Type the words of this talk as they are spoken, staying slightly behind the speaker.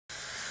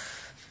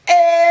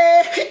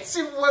It's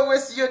your boy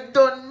Wes, you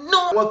don't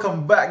know.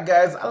 Welcome back,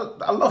 guys.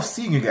 I love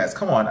seeing you guys.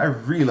 Come on, I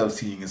really love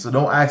seeing you. So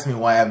don't ask me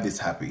why I'm this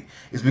happy.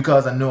 It's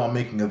because I know I'm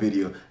making a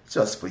video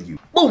just for you.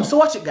 Boom, so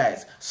watch it,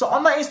 guys. So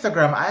on my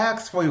Instagram, I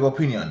asked for your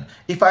opinion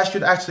if I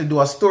should actually do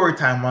a story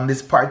time on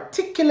this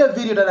particular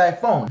video that I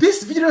found.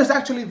 This video is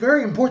actually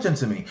very important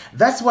to me.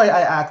 That's why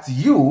I asked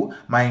you,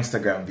 my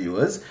Instagram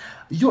viewers,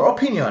 your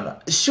opinion.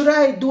 Should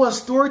I do a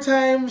story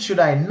time? Should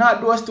I not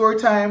do a story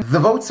time? The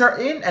votes are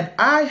in and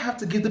I have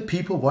to give the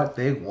people what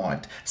they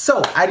want.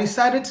 So I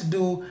decided to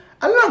do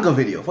a longer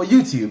video for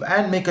YouTube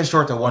and make a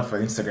shorter one for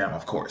Instagram,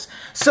 of course.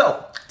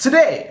 So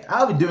today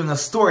I'll be doing a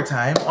story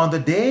time on the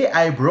day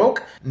I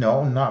broke.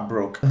 No, not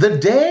broke. The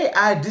day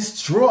I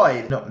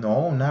destroyed.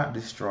 No, not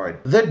destroyed.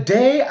 The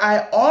day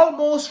I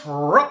almost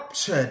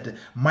ruptured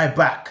my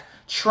back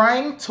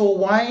trying to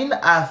wind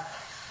a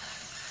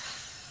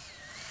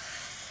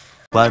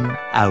 1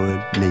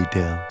 hour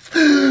later.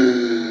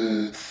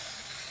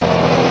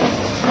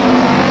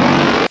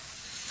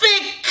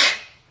 Thick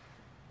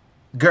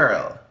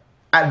girl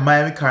at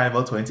Miami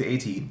Carnival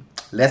 2018.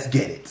 Let's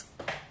get it.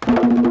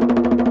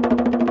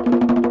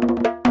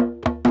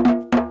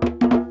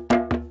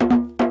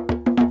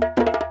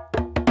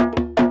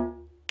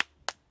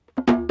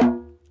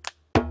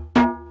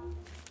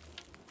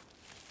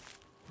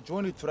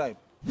 Join the tribe.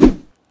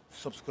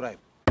 Subscribe.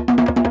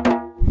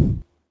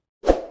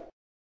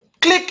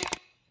 Click.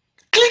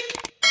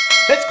 Click.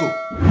 Let's go.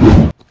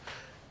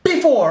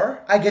 Before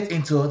I get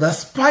into the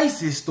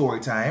spicy story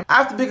time, I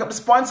have to pick up the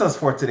sponsors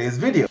for today's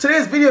video.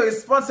 Today's video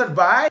is sponsored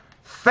by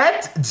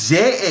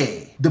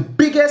FetJA, the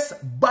biggest,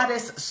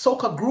 baddest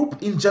soca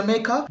group in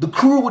Jamaica, the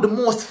crew with the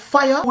most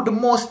fire, with the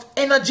most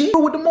energy,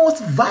 with the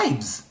most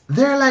vibes.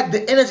 They're like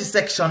the energy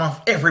section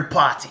of every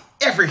party,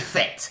 every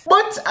fete.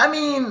 But I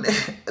mean,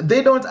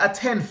 they don't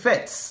attend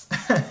fetes.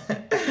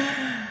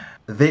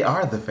 They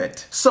are the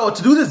fit. So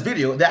to do this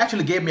video, they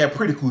actually gave me a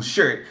pretty cool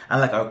shirt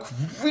and like a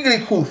really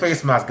cool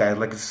face mask, guys.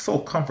 Like it's so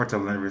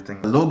comfortable and everything.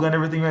 The logo and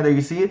everything right there,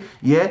 you see it?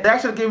 Yeah, they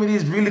actually gave me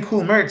these really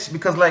cool merch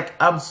because like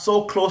I'm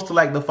so close to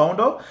like the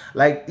founder.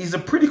 Like he's a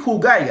pretty cool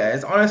guy,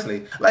 guys,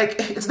 honestly. Like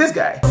it's this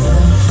guy.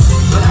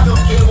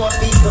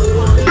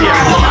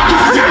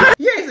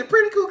 Yeah, he's a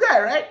pretty cool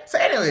guy, right? So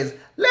anyways,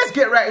 let's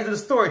get right into the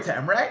story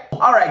time, right?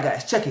 All right,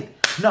 guys, check it.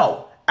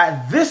 Now,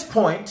 at this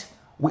point,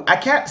 I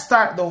can't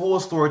start the whole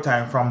story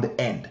time from the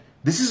end.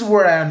 This is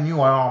where I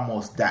knew I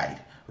almost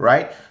died,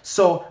 right?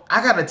 So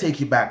I gotta take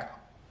you back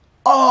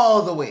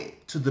all the way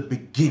to the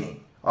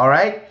beginning, all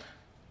right?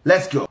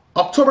 Let's go.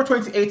 October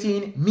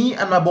 2018, me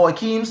and my boy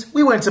Keems,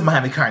 we went to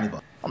Miami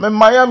Carnival. I'm in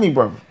Miami,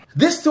 bro.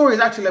 This story is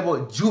actually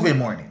about Juve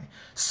morning.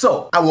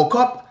 So I woke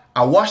up,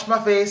 I washed my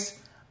face,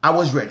 I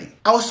was ready.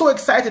 I was so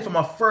excited for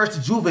my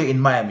first Juve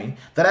in Miami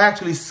that I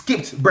actually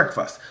skipped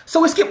breakfast.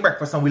 So we skipped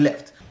breakfast and we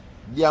left.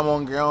 Yeah, I'm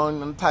hungry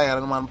and tired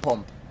and man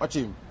pump. Watch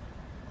him.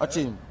 Watch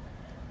him.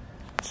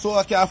 So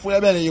I can't fool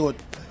the belly, you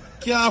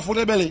can't fool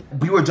the belly.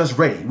 We were just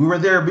ready. We were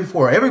there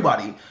before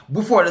everybody,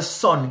 before the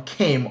sun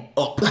came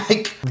up.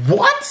 Like,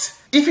 what?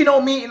 If you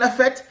know me in a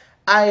fete,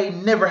 I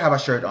never have a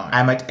shirt on.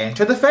 I might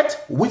enter the fete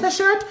with a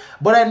shirt,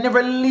 but I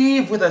never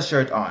leave with a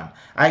shirt on.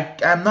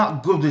 I'm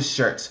not good with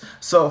shirts.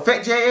 So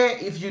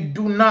FetJA, if you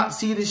do not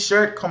see this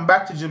shirt, come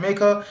back to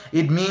Jamaica.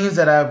 It means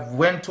that I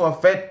went to a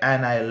fete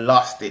and I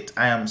lost it.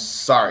 I am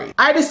sorry.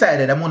 I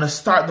decided I'm gonna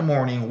start the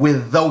morning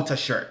without a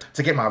shirt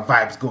to get my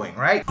vibes going,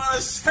 right?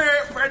 A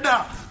shirt,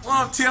 brother.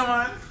 One tear,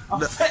 man.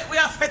 We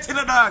are fetting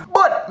a dog.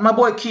 But my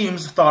boy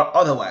Keems thought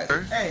otherwise.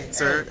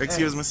 Sir,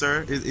 excuse me,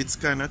 sir. It's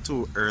kind of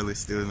too early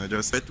still. You know?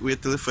 Just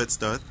wait till the fight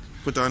start.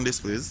 Put on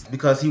this, please.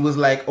 Because he was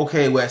like,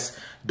 okay, Wes,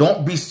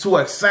 don't be so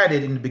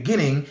excited in the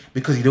beginning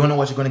because you don't know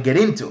what you're going to get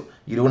into.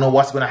 You don't know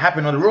what's going to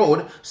happen on the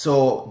road.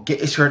 So get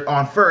your shirt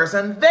on first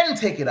and then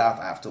take it off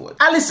afterwards.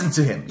 I listened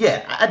to him.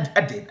 Yeah,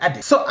 I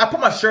did. So I put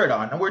my shirt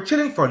on and we're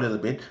chilling for a little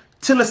bit.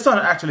 Till the sun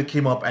actually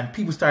came up and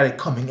people started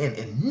coming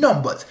in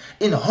numbers,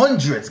 in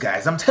hundreds,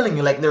 guys. I'm telling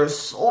you, like, there are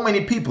so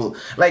many people.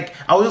 Like,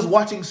 I was just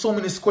watching so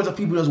many squads of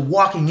people just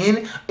walking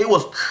in. It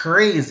was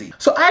crazy.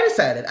 So I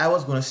decided I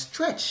was going to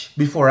stretch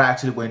before I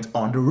actually went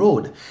on the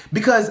road.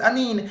 Because, I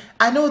mean,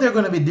 I know there are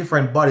going to be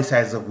different body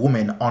sizes of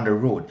women on the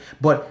road,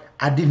 but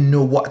I didn't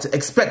know what to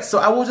expect. So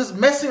I was just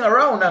messing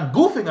around and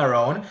goofing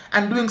around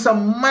and doing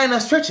some minor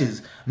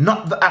stretches,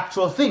 not the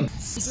actual thing.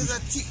 This is a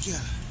tick,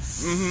 yeah.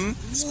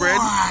 Spread.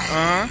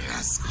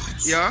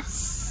 Yeah.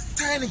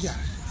 Tiny girl.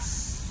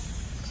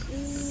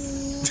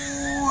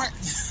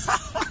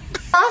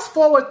 Fast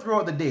forward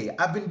throughout the day,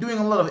 I've been doing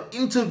a lot of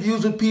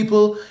interviews with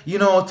people, you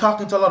know,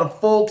 talking to a lot of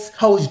folks.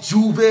 How is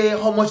Juve?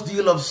 How much do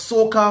you love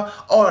soca?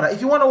 All of that. If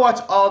you want to watch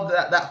all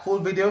that full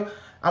video,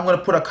 I'm going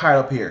to put a card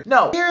up here.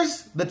 Now,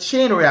 here's the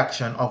chain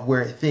reaction of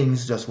where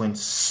things just went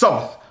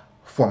south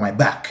for my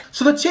back.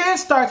 So the chain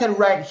started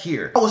right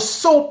here. I was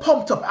so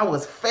pumped up. I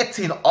was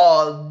fetting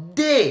all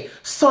day.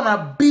 Sun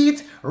a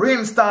beat,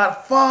 rain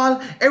start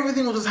fall.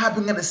 Everything was just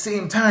happening at the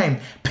same time.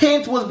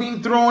 Paint was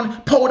being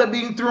thrown, powder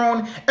being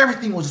thrown.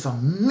 Everything was just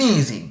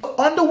amazing.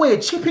 On the way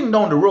chipping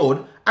down the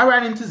road, I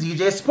ran into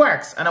ZJ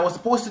Sparks and I was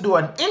supposed to do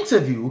an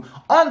interview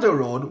on the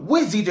road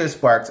with ZJ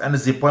Sparks and the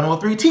Zip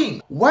 103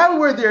 team. While we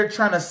were there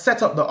trying to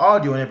set up the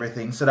audio and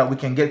everything so that we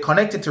can get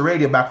connected to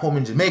radio back home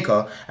in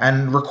Jamaica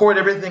and record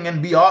everything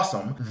and be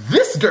awesome,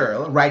 this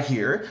girl right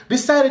here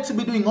decided to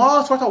be doing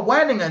all sorts of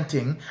whining and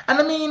thing. And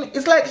I mean,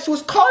 it's like she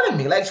was calling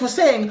me, like she was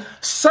saying,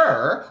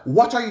 "Sir,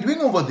 what are you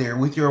doing over there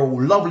with your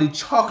lovely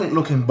chocolate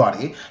looking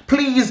body?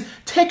 Please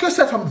take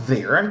yourself from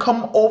there and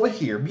come over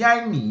here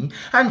behind me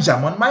and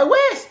jam on my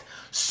waist."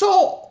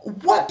 So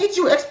what did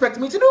you expect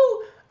me to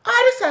do?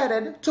 I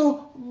decided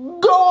to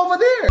go over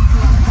there.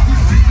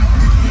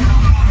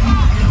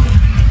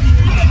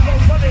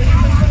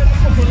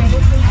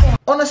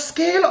 On a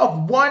scale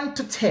of 1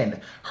 to 10,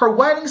 her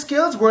whining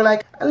skills were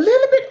like a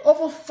little bit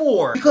over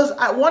 4, because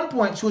at one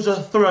point she was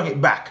just throwing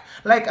it back.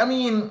 Like, I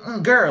mean,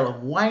 girl,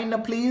 whine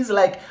please.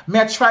 Like,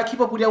 may I try to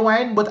keep up with your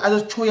whine, but I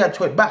just throw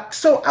it back.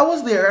 So I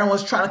was there and I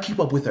was trying to keep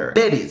up with her.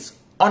 Ladies,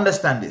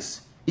 understand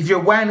this. If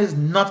your whine is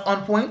not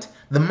on point,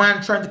 the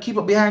man trying to keep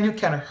up behind you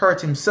can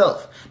hurt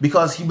himself,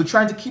 because he'll be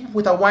trying to keep up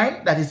with a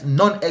whine that is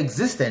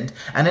non-existent,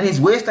 and then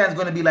his waistline is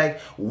going to be like,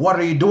 "What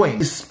are you doing?"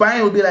 His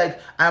spine will be like,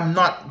 "I'm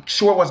not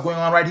sure what's going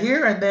on right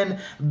here," and then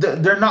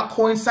they're not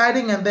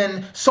coinciding, and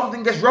then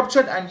something gets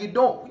ruptured, and you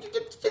don't want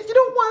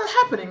it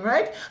happening,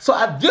 right? So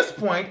at this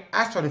point,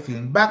 I started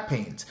feeling back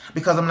pains,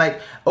 because I'm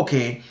like,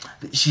 okay,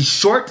 she's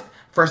short.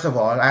 First of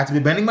all, I had to be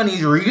bending my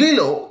knees really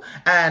low,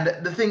 and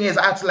the thing is,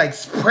 I had to like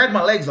spread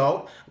my legs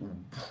out.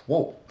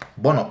 Whoa,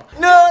 bun up.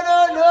 No,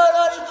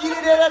 the kid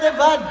I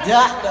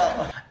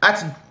had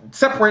to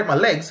separate my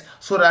legs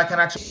so that I can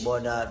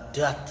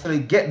actually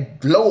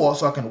get lower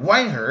so I can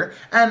whine her,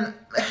 and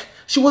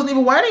she wasn't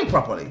even whining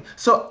properly.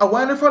 So I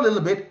whined her for a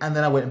little bit, and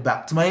then I went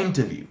back to my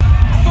interview.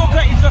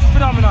 Soca is just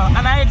phenomenal,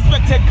 and I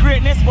expected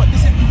greatness, but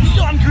this is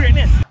beyond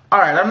greatness.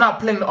 Alright, I'm not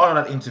playing all of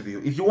that interview.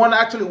 If you want to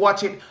actually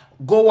watch it,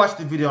 go watch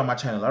the video on my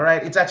channel,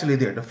 alright? It's actually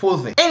there, the full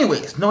thing.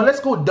 Anyways, now let's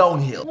go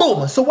downhill.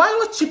 Boom! So while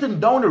I was chipping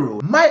down the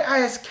road, my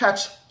eyes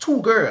catch two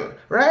girls,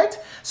 right?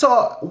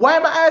 So why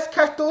my eyes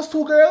catch those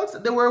two girls?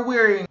 They were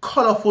wearing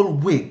colorful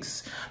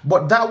wigs.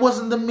 But that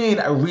wasn't the main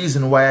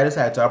reason why I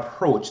decided to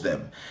approach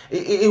them.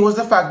 It was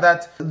the fact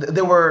that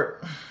they were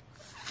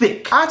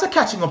thick. After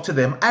catching up to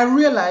them, I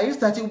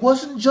realized that it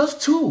wasn't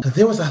just two.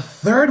 There was a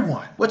third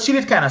one. But she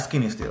did kind of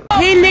skinny still.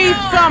 He needs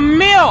some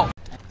milk!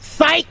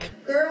 Psych!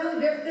 Girl,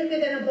 you're thicker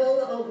than a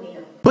bowl of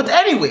oatmeal. But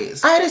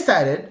anyways, I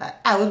decided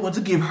I was going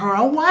to give her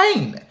a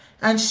wine.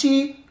 And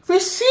she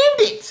received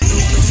it.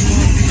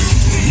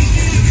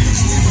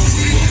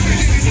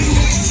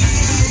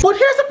 But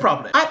here's the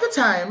problem. At the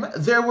time,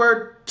 there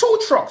were two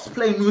trucks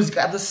playing music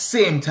at the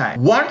same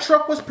time. One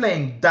truck was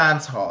playing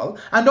dance hall,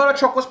 and the other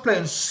truck was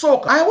playing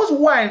soca. I was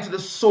whining to the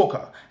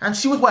soca, and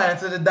she was whining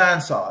to the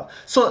dance hall.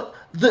 So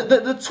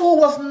the two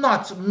was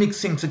not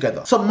mixing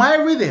together. So my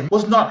rhythm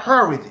was not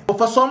her rhythm. But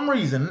for some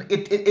reason,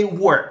 it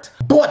worked.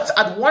 But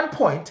at one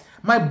point,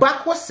 my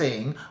back was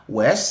saying,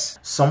 "Wes,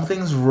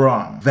 something's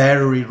wrong.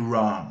 Very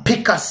wrong.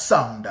 Pick a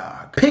song,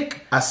 dog.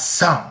 Pick a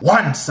song.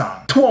 One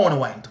song. Two on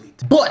wine to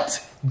it."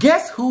 But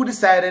guess who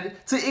decided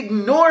to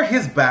ignore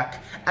his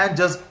back and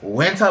just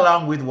went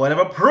along with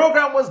whatever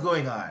program was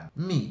going on?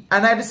 Me.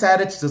 And I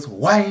decided to just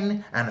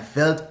whine and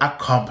felt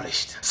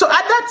accomplished. So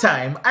at that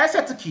time, I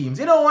said to Keems,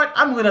 you know what?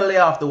 I'm gonna lay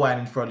off the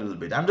whining for a little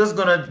bit. I'm just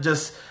gonna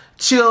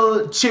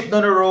chill, chip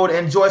down the road,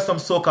 enjoy some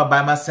soca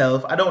by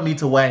myself. I don't need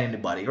to whine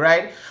anybody,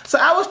 right? So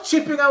I was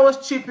chipping,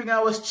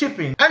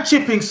 and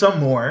chipping some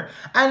more.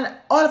 And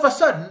all of a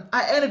sudden,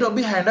 I ended up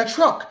behind a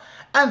truck.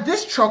 And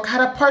this truck had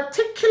a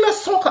particular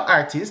soca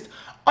artist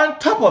on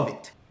top of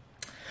it.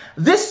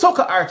 This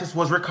soca artist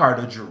was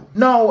Ricardo Drew.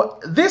 Now,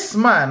 this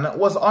man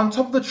was on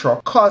top of the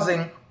truck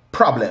causing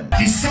problems.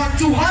 The sun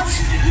too hot?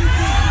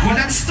 Well,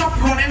 then stop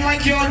running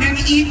like you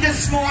didn't eat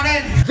this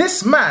morning.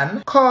 This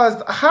man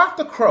caused half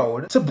the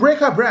crowd to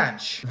break a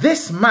branch.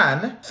 This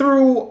man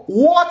threw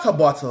water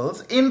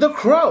bottles in the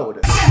crowd.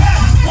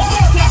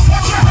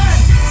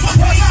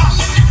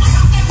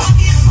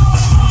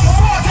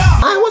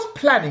 I was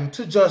planning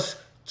to just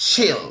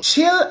chill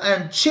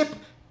and chip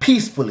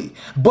peacefully,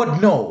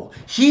 but no,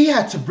 he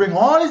had to bring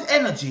all his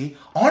energy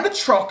on the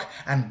truck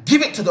and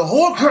give it to the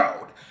whole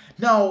crowd.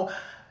 Now,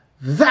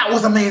 that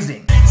was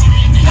amazing.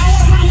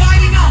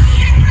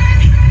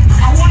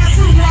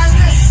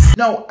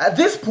 Now, at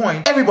this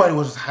point, everybody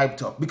was just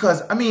hyped up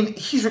because, I mean,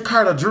 he's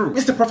Ricardo Drew,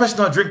 Mr.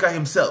 Professional Drinker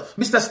himself,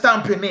 Mr.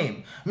 Stamp Your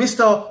Name,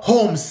 Mr.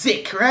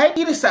 Homesick, right?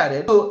 He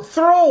decided to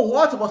throw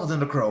water bottles in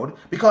the crowd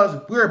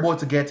because we were about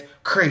to get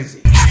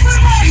crazy.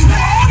 Everybody,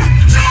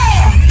 get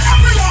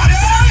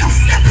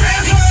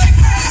crazy!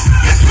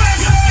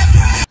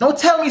 Now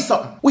tell me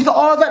something, with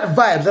all that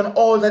vibes and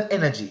all that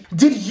energy,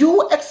 did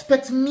you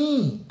expect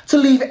me to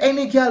leave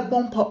any girl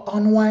bumper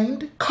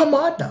unwind? Come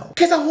on now,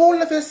 get a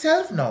hold of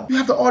yourself now. You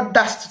have the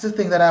audacity to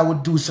think that I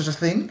would do such a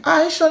thing?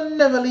 I shall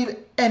never leave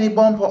any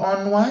bumper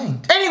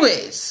unwind.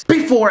 Anyways,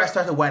 before I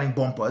started whining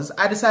bumpers,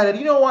 I decided,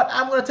 you know what,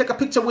 I'm gonna take a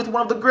picture with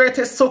one of the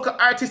greatest soca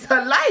artists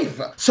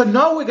alive. So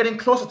now we're getting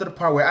closer to the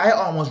part where I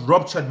almost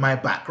ruptured my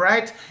back,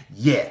 right?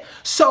 Yeah.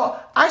 So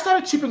I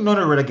started chipping down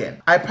the road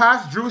again. I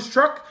passed Drew's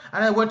truck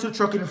and I went to the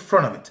truck in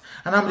front of it.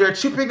 And I'm there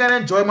chipping and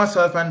enjoying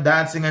myself and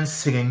dancing and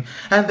singing.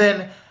 And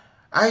then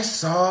I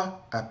saw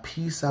a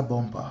piece of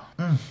bumper.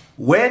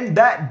 When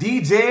that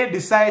DJ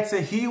decided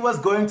that he was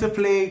going to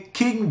play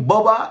King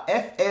Bubba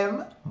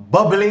FM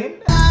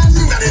Bubbling,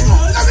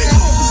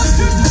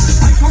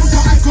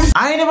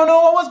 I never know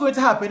what was going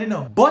to happen, you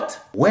know. But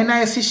when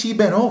I see she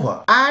bent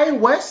over, I,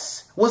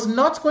 Wes, was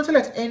not going to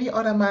let any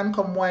other man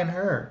come whine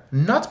her.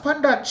 Not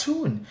upon that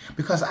tune.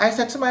 Because I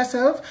said to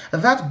myself,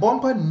 that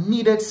bumper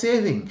needed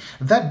saving.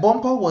 That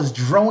bumper was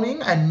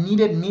drowning and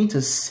needed me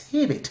to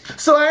save it.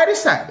 So I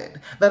decided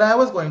that I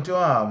was going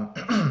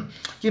to,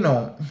 you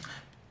know,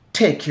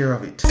 take care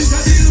of it.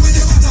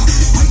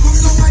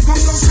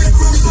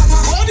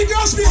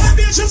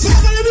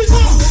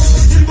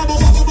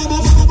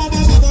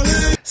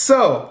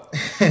 So,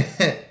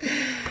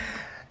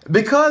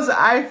 because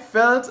I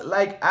felt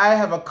like I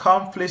have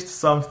accomplished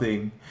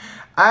something,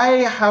 I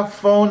have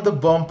found the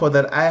bumper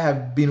that I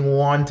have been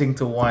wanting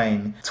to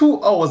whine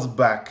 2 hours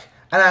back,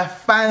 and I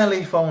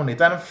finally found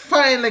it and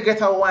finally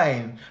get a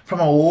whine from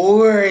a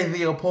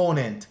worthy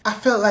opponent. I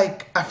felt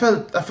like I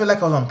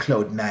was on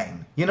cloud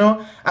 9, you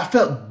know? I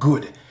felt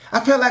good. I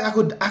felt like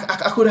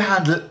I could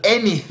handle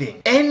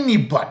anything,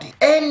 anybody,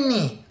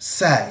 any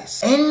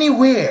size,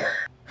 anywhere.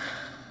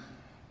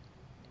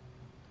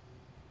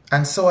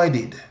 And so I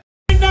did.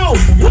 Now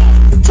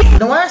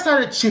I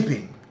started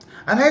chipping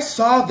and I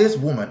saw this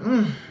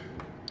woman.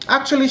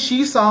 Actually,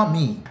 she saw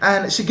me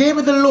and she gave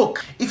me the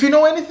look. If you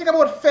know anything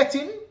about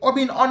fetting or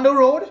being on the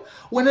road,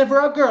 whenever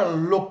a girl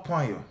look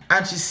upon you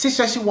and she says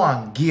that she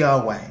want give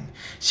her wine,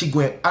 she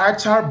go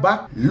arch her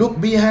back, look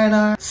behind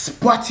her,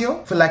 spot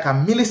you for like a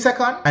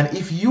millisecond, and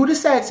if you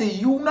decide say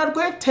you're not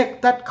going to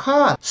take that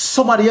call,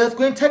 somebody else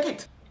going to take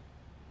it.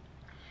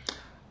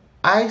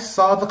 I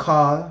saw the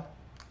call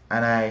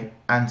and I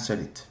answered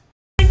it.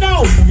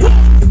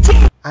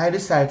 I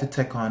decided to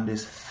take on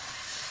this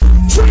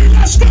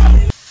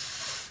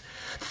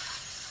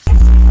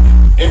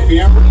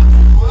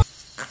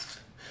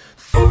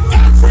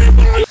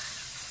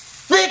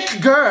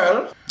thick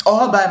girl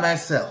all by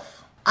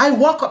myself. I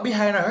walk up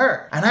behind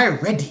her and I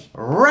ready.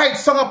 Right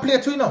song I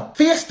play to, you know.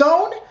 Face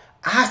down,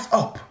 ass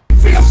up.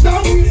 Face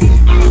down,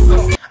 ass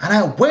up. And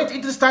I went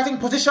into the starting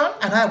position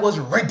and I was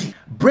ready.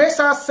 Brace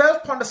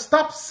ourselves on the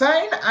stop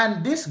sign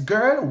and this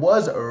girl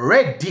was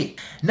ready.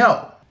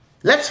 Now,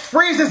 let's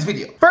freeze this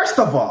video. First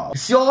of all,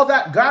 see all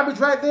that garbage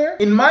right there?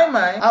 In my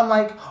mind, I'm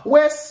like,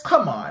 Wes,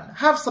 come on,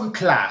 have some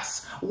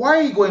class. Why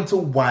are you going to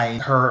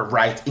whine her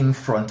right in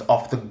front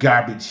of the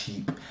garbage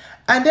heap?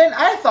 And then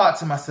I thought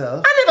to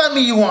myself, I never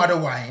mean you want to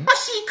whine. But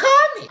she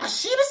called me. And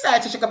she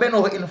decided she could bend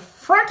over in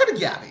front of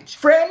the garbage.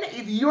 Friend,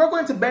 if you're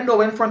going to bend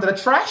over in front of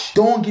the trash,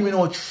 don't give me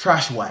no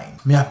trash whine.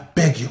 May I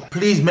beg you,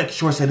 please make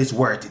sure that it's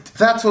worth it.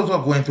 That's what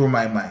was going through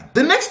my mind.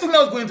 The next thing that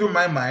was going through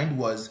my mind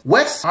was,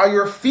 Wes, are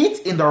your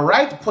feet in the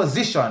right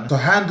position to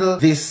handle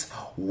this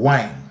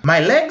whine? My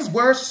legs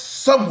were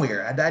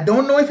somewhere and I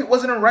don't know if it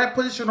was in the right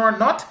position or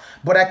not,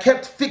 but I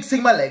kept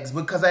fixing my legs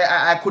because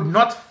I could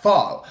not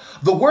fall.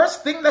 The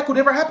worst thing that could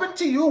ever happen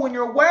to you when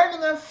you're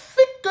whining a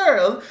thick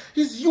girl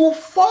is you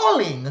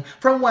falling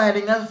from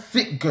whining a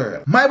thick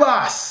girl. My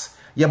boss,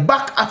 your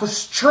back have to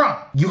strong.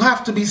 You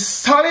have to be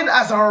solid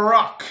as a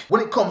rock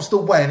when it comes to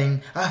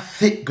whining a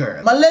thick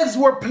girl. My legs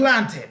were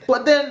planted,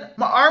 but then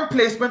my arm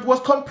placement was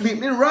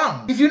completely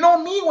wrong. If you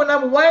know me, when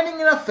I'm whining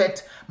in a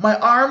fit, my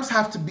arms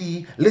have to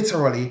be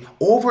literally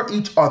over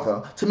each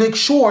other to make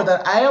sure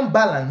that I am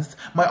balanced,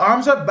 my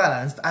arms are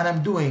balanced, and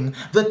I'm doing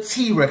the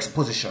T-Rex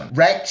position.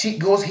 Right cheek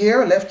goes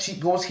here, left cheek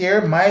goes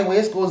here, my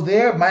waist goes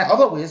there, my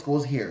other waist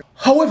goes here.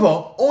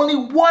 However, only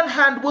one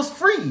hand was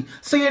free,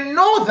 so you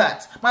know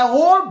that my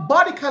whole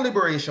body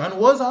calibration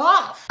was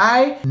off.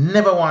 I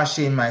never want to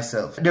shame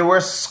myself. There were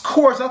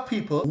scores of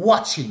people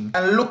watching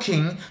and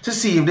looking to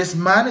see if this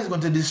man is going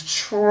to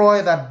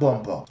destroy that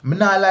bumper. Me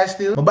not lie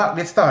still, my back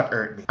did start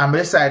hurt me. And I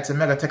decided to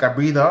make her take a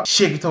breather,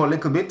 shake it out a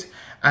little bit,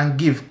 and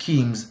give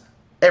Keems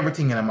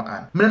everything in my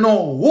hand. I don't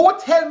know who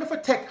tell me for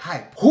take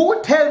hype.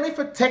 Who tell me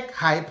for take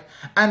hype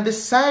and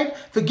decide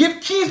to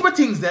give Keems my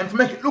things then to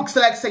make it look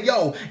like say,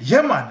 yo,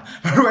 yeah man,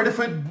 I'm ready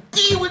for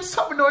deal with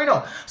something now, you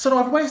know. So now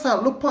everybody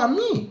start look upon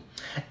me.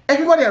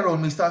 Everybody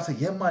around me start say,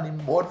 yeah man, I'm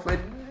bored for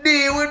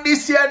deal with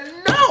this here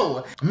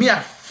now. Me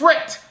a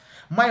fret.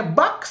 My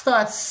back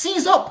starts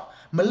seize up.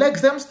 My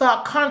legs them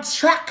start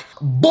contract,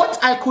 but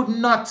I could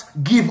not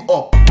give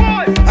up.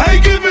 I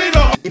give it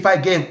up. If I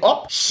gave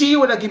up, she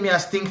would have given me a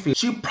stink face.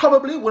 She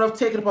probably would have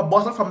taken up a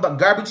bottle from the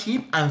garbage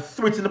heap and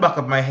threw it in the back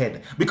of my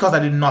head because I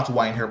did not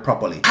whine her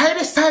properly. I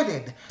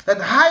decided that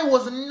I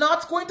was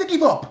not going to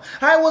give up.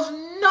 I was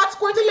not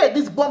going to let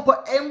this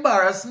bumper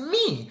embarrass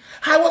me.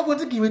 I was going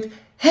to give it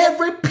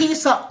every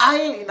piece of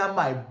iron in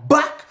my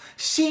back.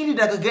 She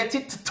needed to get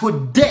it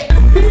today.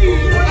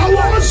 I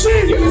want to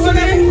see you.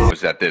 It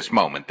was at this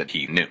moment that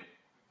he knew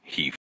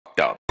he fucked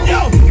up.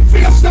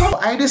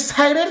 I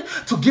decided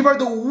to give her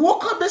the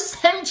walk of the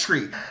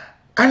century.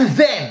 And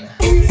then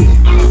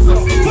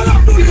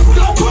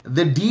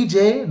the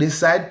DJ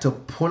decided to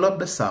pull up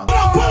the song.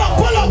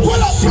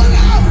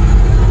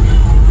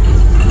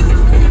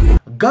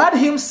 God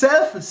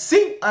himself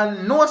see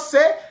and no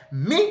say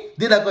me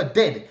did I go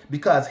dead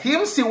because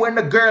him see when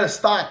the girl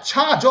start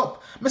charge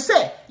up. Me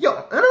say,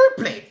 yo, let me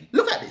replay it.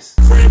 Look at this.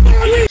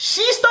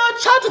 She start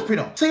charge up, you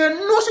know. So you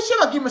know she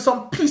gonna give me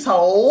some piece of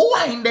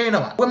wine there, you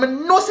know. When me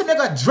know she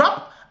gonna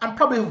drop and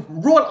probably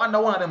roll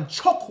under one of them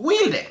chuck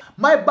wheel there.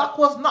 My back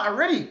was not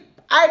ready.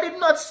 I did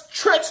not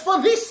stretch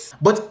for this.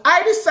 But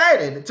I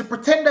decided to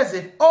pretend as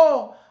if,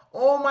 oh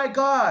my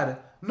God,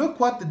 look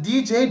what the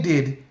DJ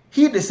did.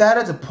 He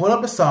decided to pull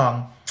up the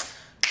song.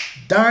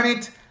 Darn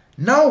it.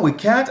 No, we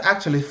can't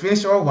actually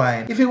finish our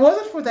wine. If it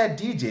wasn't for that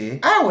DJ,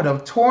 I would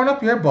have torn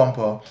up your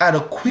bumper at the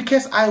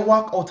quickest I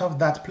walk out of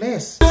that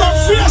place.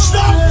 I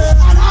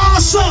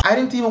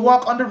didn't even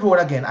walk on the road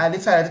again. I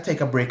decided to take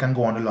a break and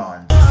go on the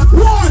lawn.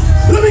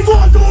 Let me go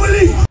on,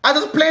 Dolly. I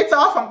just played it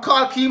off and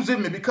called Keems with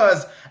me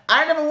because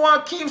I never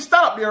want Keems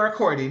stop their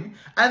recording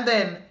and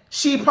then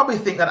she probably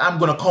think that I'm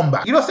gonna come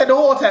back. You know, said the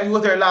whole time he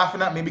was there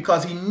laughing at me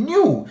because he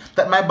knew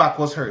that my back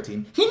was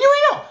hurting. He knew,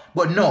 you know.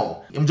 But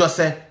no, him just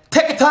said,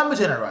 take it on me,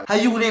 General. How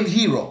you named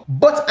hero.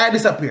 But I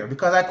disappeared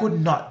because I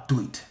could not do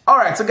it.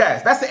 Alright, so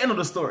guys, that's the end of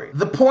the story.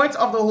 The point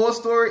of the whole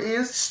story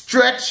is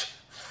stretch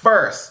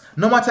first.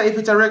 No matter if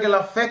it's a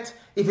regular fete,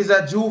 if it's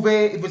a juve,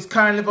 if it's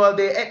carnival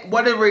day,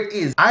 whatever it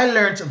is. I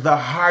learned the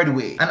hard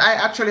way. And I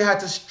actually had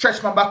to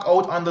stretch my back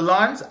out on the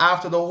lawns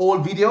after the whole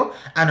video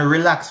and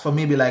relax for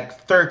maybe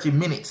like 30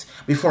 minutes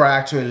before I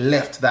actually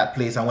left that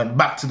place and went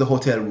back to the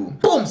hotel room.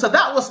 Boom! So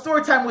that was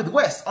story time with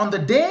Wes. On the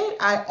day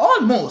I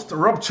almost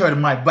ruptured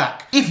my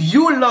back. If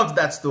you loved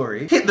that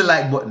story, hit the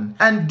like button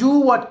and do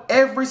what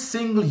every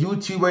single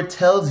YouTuber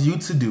tells you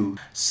to do.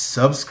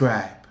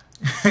 Subscribe.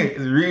 It's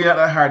really not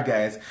that hard,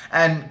 guys,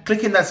 and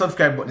clicking that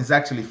subscribe button is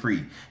actually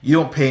free. You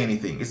don't pay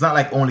anything. It's not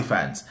like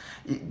OnlyFans.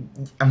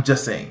 I'm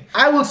just saying.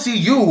 I will see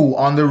you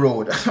on the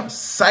road.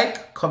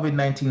 Psych,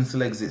 COVID-19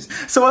 still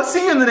exists. So I'll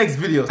see you in the next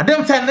video. A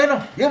damn time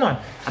then. Yeah man,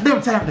 a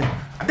damn time then.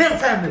 A damn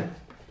time then.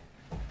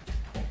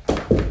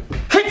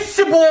 Hit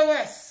your boy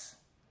Wes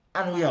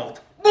and we out.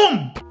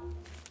 Boom.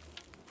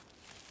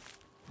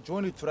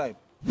 Join the tribe.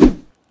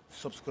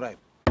 Subscribe.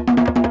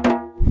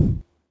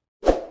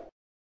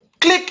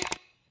 Click.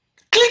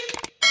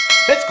 Click.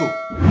 Let's go.